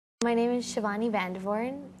My name is Shivani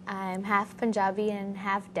Vandevoorn. I'm half Punjabi and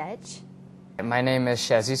half Dutch. My name is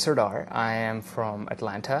Shazi Sardar. I am from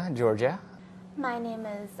Atlanta, Georgia. My name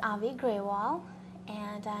is Avi Graywall,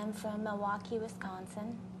 and I'm from Milwaukee,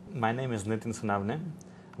 Wisconsin. My name is Nitin Sunavne.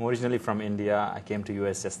 I'm originally from India. I came to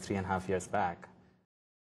US just 3.5 years back.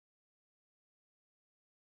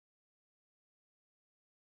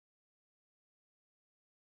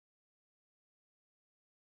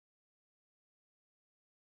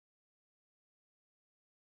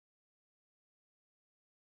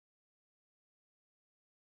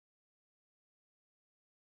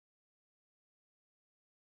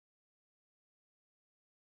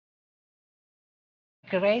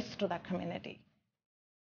 Grace to the community.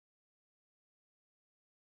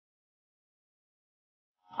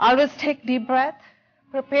 Always take deep breath.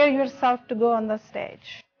 Prepare yourself to go on the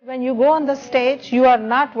stage. When you go on the stage, you are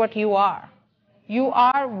not what you are. You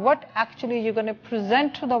are what actually you're going to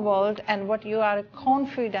present to the world and what you are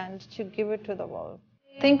confident to give it to the world.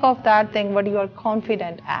 Think of that thing, what you are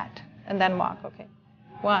confident at, and then walk, okay?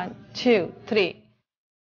 1, 2, 3.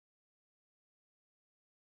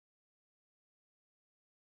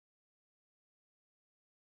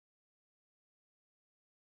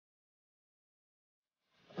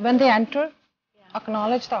 When they enter,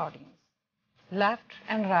 acknowledge the audience, left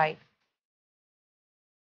and right.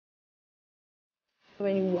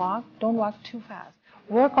 When you walk, don't walk too fast.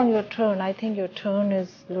 Work on your turn. I think your turn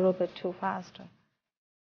is a little bit too fast.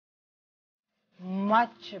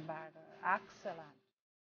 Much better. Excellent.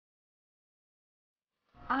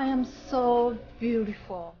 I am so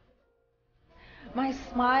beautiful. My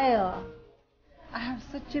smile. I have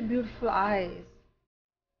such a beautiful eyes.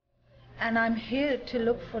 And I'm here to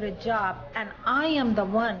look for a job, and I am the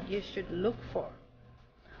one you should look for.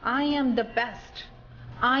 I am the best.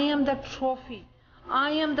 I am the trophy.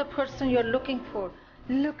 I am the person you're looking for.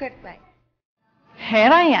 Look at me.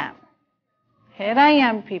 Here I am. Here I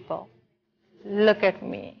am, people. Look at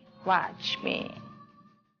me. Watch me.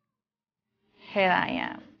 Here I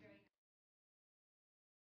am.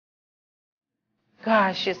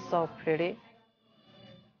 Gosh, she's so pretty.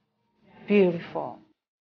 Beautiful.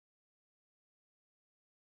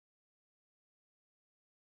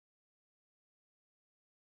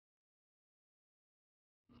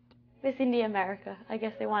 Miss India America. I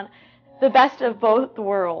guess they want the best of both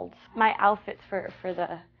worlds. My outfits for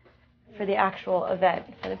the actual event,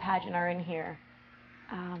 for the pageant, are in here.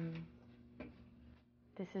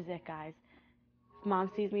 This is it, guys. If Mom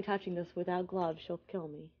sees me touching this without gloves, she'll kill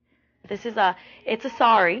me. This is it's a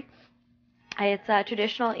sari. It's a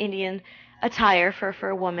traditional Indian attire for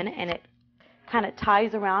a woman, and it kind of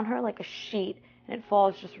ties around her like a sheet, and it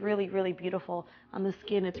falls just really, really beautiful on the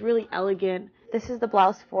skin. It's really elegant. This is the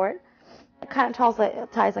blouse for it. It kind of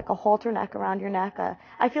ties like a halter neck around your neck.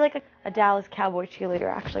 I feel like a Dallas Cowboy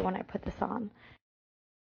cheerleader, actually, when I put this on.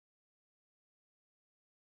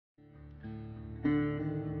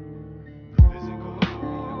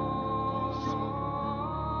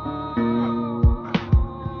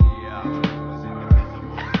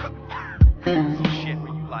 Some shit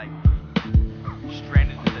where you like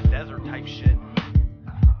stranded in the desert type shit.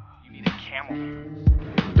 You need a camel.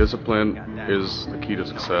 Discipline is the key to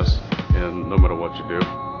success, and no matter what you do,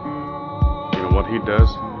 you know what he does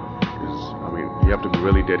is, you have to be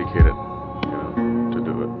really dedicated, to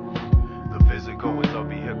do it. The physical is a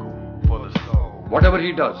vehicle for the soul. Whatever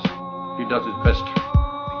he does his best.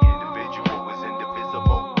 The individual is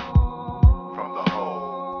indivisible from the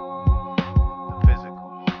whole. The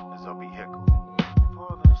physical is a vehicle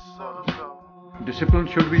for the soul. Discipline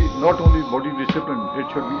should be not only body discipline, it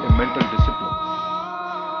should be a mental discipline.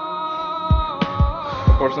 If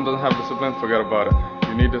a person doesn't have discipline, forget about it.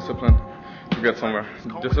 You need discipline to get somewhere.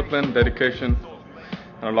 Discipline, dedication,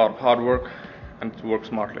 and a lot of hard work, and to work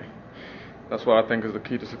smartly. That's what I think is the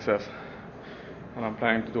key to success. And I'm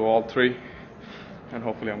planning to do all three, and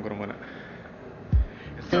hopefully I'm going to win it.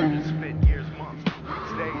 Insurgents spend years, months,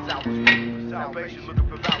 weeks, days, hours, looking for salvation, looking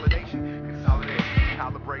for validation, consolidation,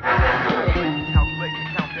 calibrate, calculate,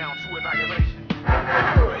 and count down to annihilation.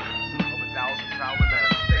 Of 1,000 prowling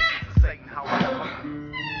manifestations of Satan, how I hunger.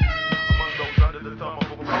 Among those under the thumb of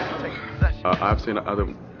a world taking possession. I've seen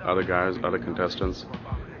other guys, other contestants.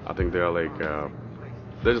 I think they're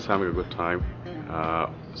they're just having a good time.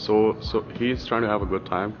 So he's trying to have a good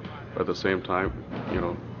time, but at the same time,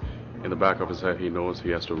 in the back of his head, he knows he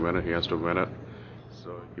has to win it. He has to win it.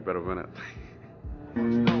 So he better win it.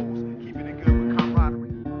 Keeping it good with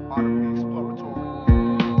camaraderie, artery exploratory,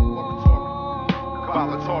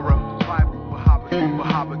 Kabbalah Torah, Bible,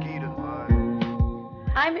 Bahaba Gita.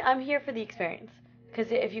 I'm here for the experience,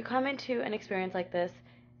 because if you come into an experience like this,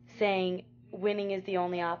 saying winning is the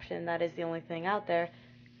only option, that is the only thing out there,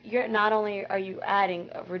 you're not only are you adding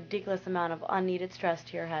a ridiculous amount of unneeded stress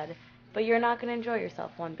to your head, but you're not going to enjoy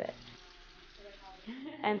yourself one bit.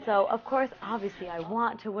 And so, of course, obviously, I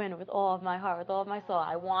want to win with all of my heart, with all of my soul.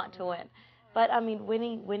 I want to win. But, I mean,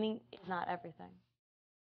 winning is not everything.